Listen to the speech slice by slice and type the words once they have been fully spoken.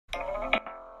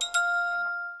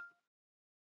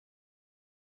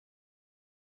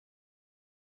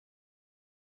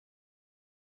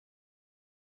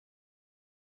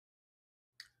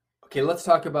Okay, let's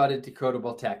talk about a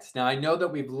decodable text. Now, I know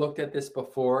that we've looked at this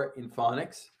before in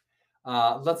phonics.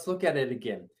 Let's look at it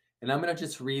again. And I'm going to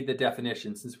just read the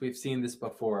definition since we've seen this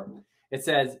before. It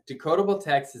says, decodable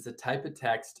text is a type of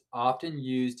text often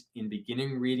used in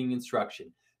beginning reading instruction.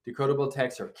 Decodable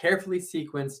texts are carefully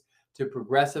sequenced to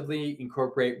progressively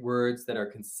incorporate words that are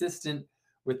consistent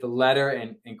with the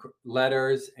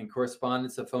letters and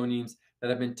correspondence of phonemes that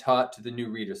have been taught to the new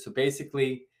reader. So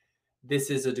basically,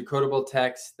 this is a decodable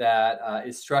text that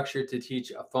is structured to teach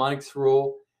a phonics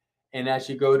rule. And as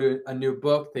you go to a new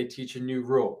book, they teach a new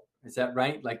rule. Is that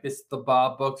right? Like this, the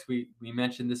Bob books, we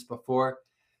mentioned this before.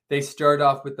 They start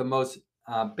off with the most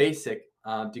basic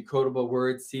decodable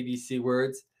words, CBC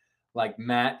words, like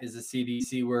mat is a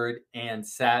CBC word and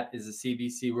sat is a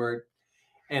CBC word.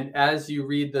 And as you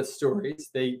read the stories,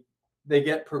 they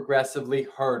get progressively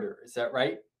harder. Is that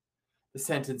right? The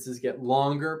sentences get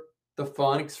longer. The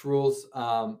phonics rules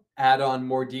add on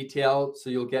more detail. So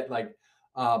you'll get like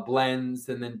blends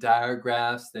and then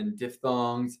digraphs, then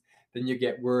diphthongs. Then you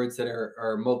get words that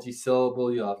are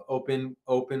multi-syllable. You'll have open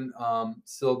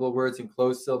syllable words and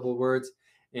closed syllable words,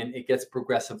 and it gets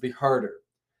progressively harder.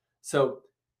 So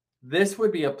this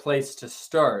would be a place to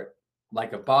start,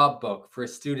 like a Bob book, for a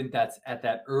student that's at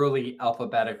that early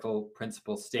alphabetical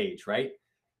principle stage, right?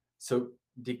 So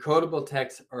decodable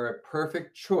texts are a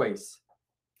perfect choice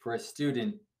for a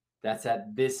student that's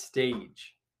at this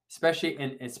stage,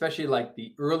 especially like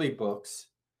the early books,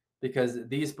 because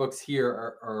these books here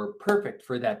are perfect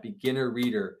for that beginner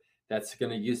reader that's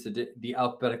going to use the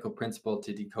alphabetical principle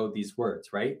to decode these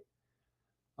words, right?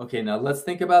 Okay, now let's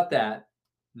think about that.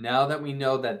 Now that we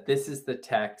know that this is the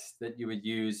text that you would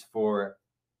use for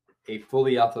a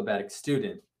fully alphabetic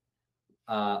student,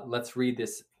 let's read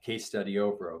this case study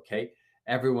over, okay?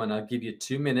 Everyone, I'll give you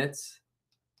 2 minutes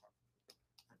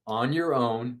on your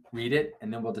own. Read it,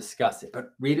 and then we'll discuss it.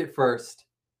 But read it first.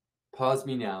 Pause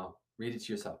me now. Read it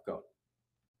to yourself. Go.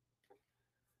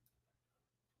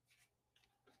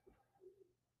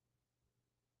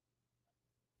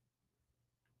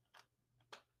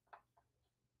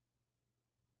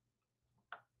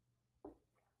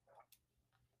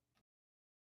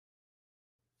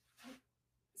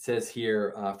 It says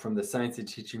here from the Science of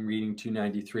Teaching Reading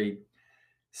 293,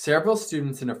 several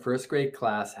students in a first grade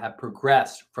class have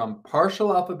progressed from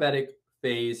partial alphabetic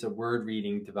phase of word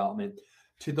reading development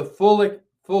to the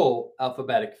full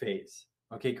alphabetic phase.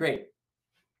 Okay, great.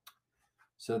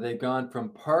 So they've gone from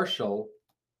partial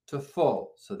to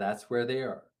full. So that's where they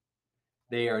are.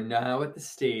 They are now at the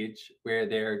stage where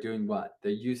they're doing what?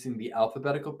 They're using the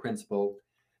alphabetical principle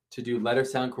to do letter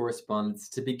sound correspondence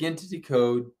to begin to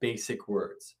decode basic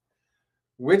words.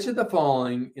 Which of the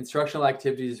following instructional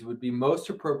activities would be most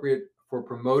appropriate for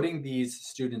promoting these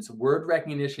students' word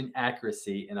recognition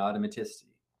accuracy and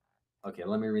automaticity? Okay,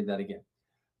 let me read that again.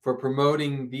 For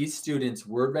promoting these students'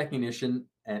 word recognition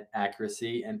and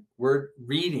accuracy and word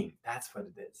reading, that's what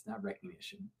it is, not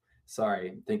recognition. Sorry,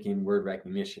 I'm thinking word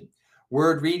recognition.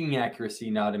 Word reading accuracy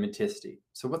and automaticity.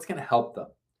 So what's going to help them?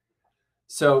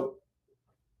 So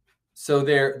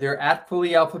they're at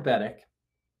fully alphabetic,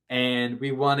 and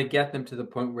we want to get them to the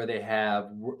point where they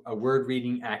have a word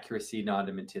reading accuracy and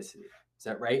automaticity. Is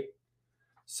that right?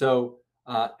 So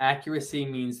accuracy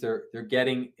means they're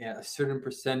getting a certain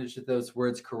percentage of those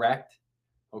words correct,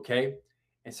 okay?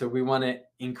 And so we want to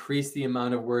increase the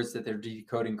amount of words that they're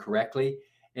decoding correctly.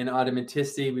 In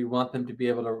automaticity, we want them to be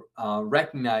able to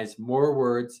recognize more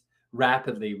words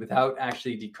rapidly without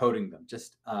actually decoding them,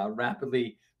 just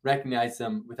rapidly recognize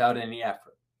them without any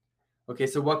effort. Okay,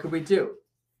 so what could we do?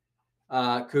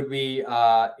 Could we,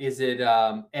 is it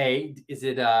A, is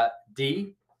it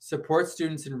D, support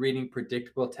students in reading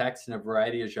predictable text in a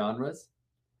variety of genres?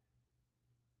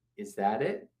 Is that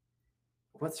it?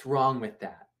 What's wrong with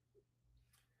that?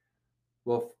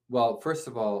 Well, first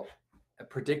of all, a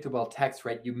predictable text,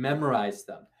 right? You memorize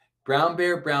them. Brown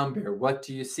bear, what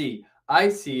do you see? I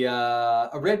see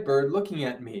a red bird looking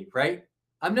at me, right?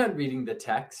 I'm not reading the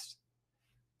text.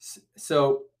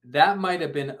 So that might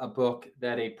have been a book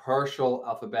that a partial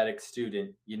alphabetic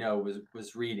student,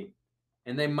 was reading,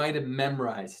 and they might have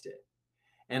memorized it.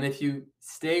 And if you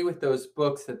stay with those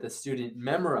books that the student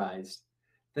memorized,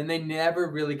 then they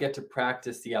never really get to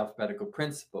practice the alphabetical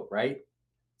principle, right?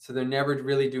 So they're never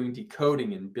really doing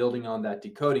decoding and building on that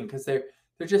decoding because they're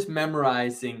just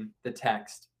memorizing the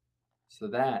text. So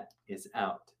that is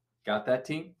out. Got that,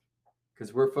 team?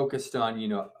 Because we're focused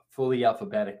on, fully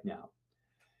alphabetic now.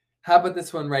 How about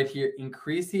this one right here?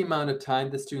 Increase the amount of time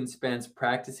the student spends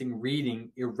practicing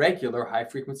reading irregular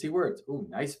high-frequency words. Ooh,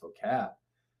 nice vocab.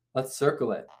 Let's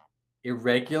circle it.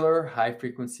 Irregular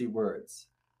high-frequency words.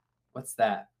 What's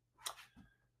that?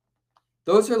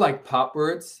 Those are like pop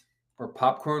words or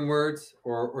popcorn words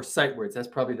or sight words. That's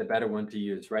probably the better one to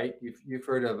use, right? You've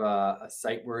heard of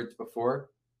sight words before.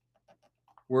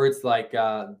 Words like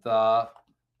the,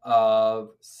 of,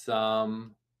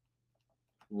 some,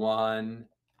 one,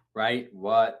 right?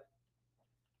 What?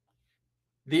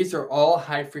 These are all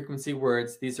high frequency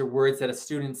words. These are words that a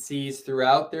student sees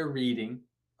throughout their reading,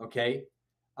 okay?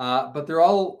 But they're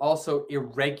all also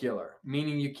irregular,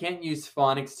 meaning you can't use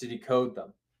phonics to decode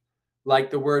them.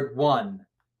 Like the word one.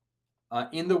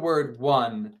 In the word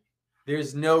one,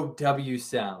 there's no W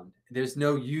sound. There's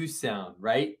no U sound,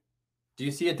 right? Do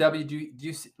you see a W? Do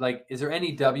you see, like, is there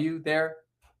any W there?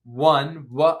 One,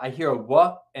 what? I hear a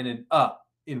what and an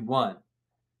in one.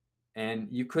 And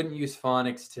you couldn't use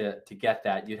phonics to get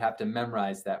that. You'd have to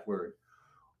memorize that word.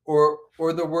 Or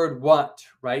the word what,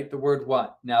 right? The word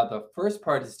what. Now, the first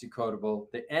part is decodable.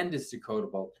 The end is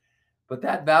decodable. But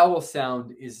that vowel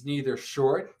sound is neither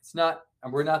short. It's not,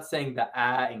 and we're not saying the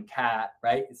in cat,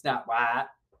 right? It's not wah,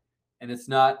 and it's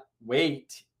not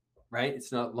wait, right?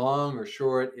 It's not long or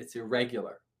short. It's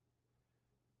irregular.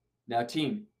 Now,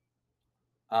 team,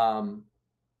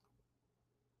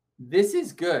 this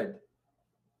is good.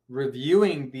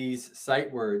 Reviewing these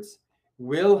sight words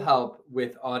will help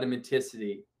with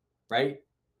automaticity, right?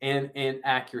 And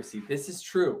accuracy. This is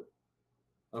true.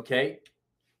 Okay.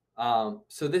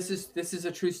 So this is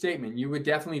a true statement. You would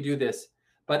definitely do this,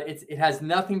 but it has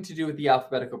nothing to do with the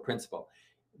alphabetical principle.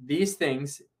 These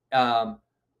things,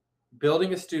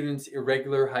 building a student's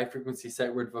irregular high frequency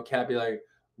sight word vocabulary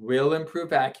will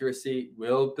improve accuracy,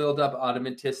 will build up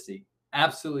automaticity.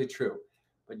 Absolutely true.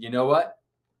 But you know what?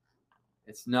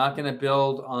 It's not going to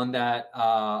build on that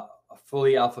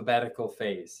fully alphabetical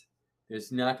phase.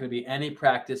 There's not going to be any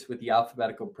practice with the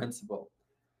alphabetical principle.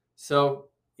 So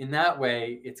in that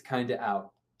way, it's kind of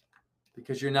out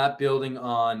because you're not building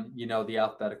on, the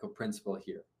alphabetical principle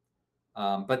here.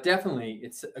 But definitely,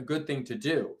 it's a good thing to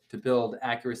do to build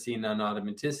accuracy and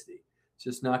automaticity. It's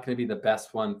just not going to be the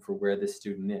best one for where this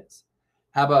student is.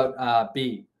 How about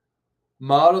B?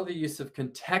 Model the use of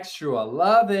contextual,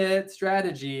 love it,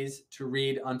 strategies to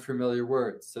read unfamiliar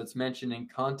words. So it's mentioned in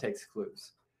context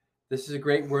clues. This is a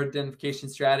great word identification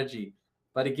strategy.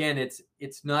 But again, it's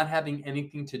not having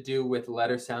anything to do with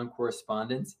letter sound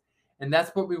correspondence. And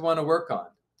that's what we want to work on.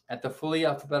 At the fully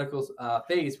alphabetical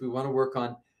phase, we want to work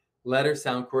on letter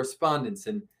sound correspondence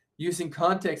and using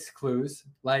context clues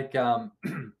like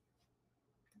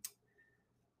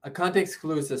a context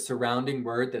clue is a surrounding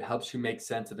word that helps you make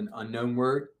sense of an unknown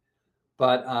word.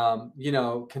 But,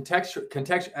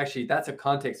 contextual, actually, that's a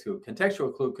context clue.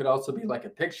 Contextual clue could also be like a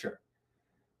picture,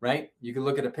 right? You can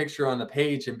look at a picture on the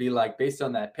page and be like, based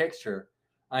on that picture,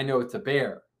 I know it's a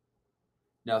bear.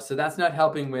 No, so that's not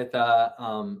helping with the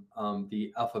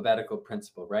alphabetical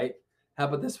principle, right? How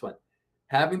about this one?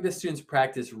 Having the students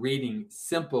practice reading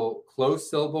simple, closed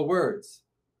syllable words.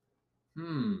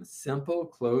 Simple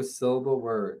closed syllable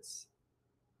words.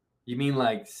 You mean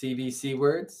like CBC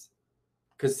words?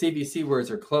 Because CBC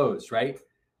words are closed, right?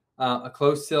 A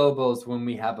closed syllable is when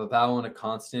we have a vowel and a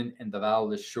consonant and the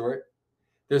vowel is short.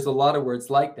 There's a lot of words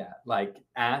like that, like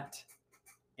at,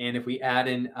 and if we add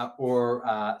in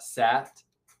or sat,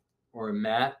 or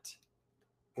mat,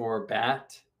 or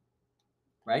bat,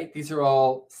 right? These are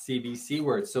all CBC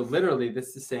words. So literally,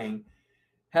 this is saying,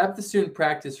 have the student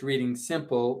practice reading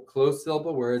simple, closed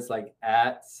syllable words like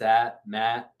at, sat,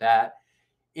 mat, bat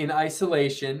in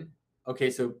isolation. Okay,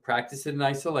 so practice it in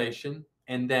isolation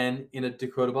and then in a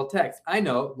decodable text. I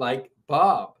know, like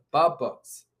Bob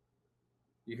books.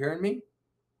 You hearing me?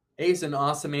 A is an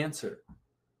awesome answer.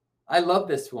 I love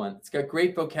this one. It's got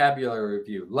great vocabulary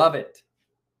review. Love it.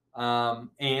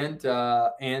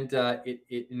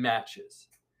 It matches.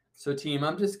 So team,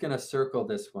 I'm just going to circle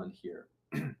this one here.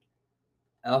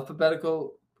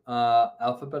 Alphabetical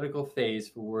phase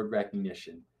for word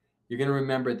recognition. You're going to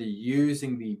remember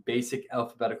using the basic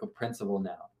alphabetical principle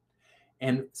now.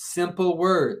 And simple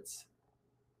words,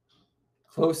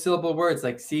 closed syllable words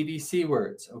like CBC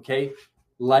words, okay?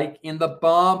 Like in the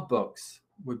Bob books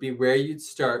would be where you'd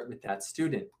start with that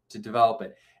student to develop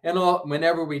it. And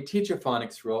whenever we teach a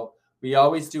phonics rule, we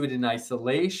always do it in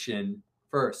isolation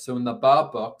first. So in the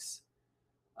Bob books,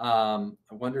 I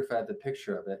wonder if I have the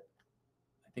picture of it.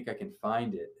 I think I can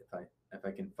find it. If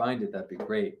I can find it, that'd be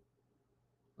great.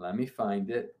 Let me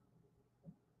find it.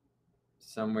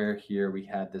 Somewhere here we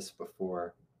had this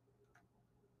before.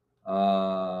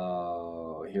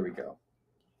 Oh, here we go.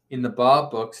 In the Bob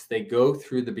books, they go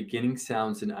through the beginning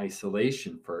sounds in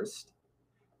isolation first,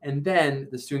 and then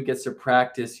the student gets to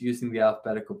practice using the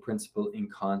alphabetical principle in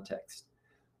context.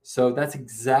 So that's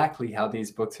exactly how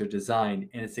these books are designed,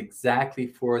 and it's exactly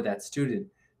for that student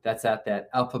that's at that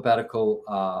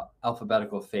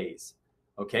alphabetical phase,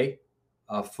 okay?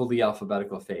 Fully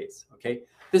alphabetical phase, okay?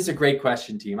 This is a great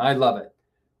question, team. I love it.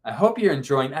 I hope you're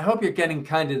enjoying. I hope you're getting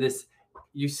kind of this,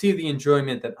 you see the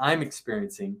enjoyment that I'm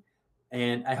experiencing,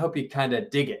 and I hope you kind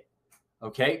of dig it,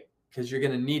 okay? Because you're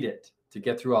going to need it to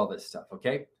get through all this stuff,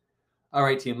 okay? All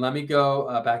right, team, let me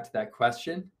go back to that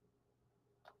question.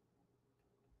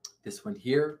 This one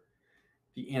here.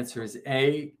 The answer is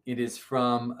A. It is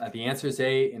from, the answer is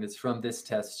A, and it's from this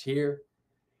test here.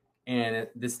 And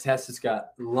this test has got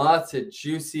lots of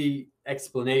juicy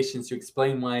explanations to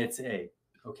explain why it's A.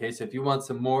 Okay, so if you want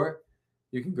some more,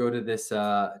 you can go to this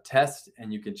test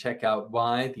and you can check out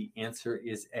why the answer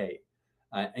is A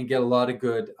and get a lot of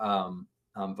good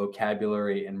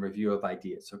vocabulary and review of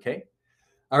ideas, okay?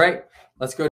 All right,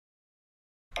 let's go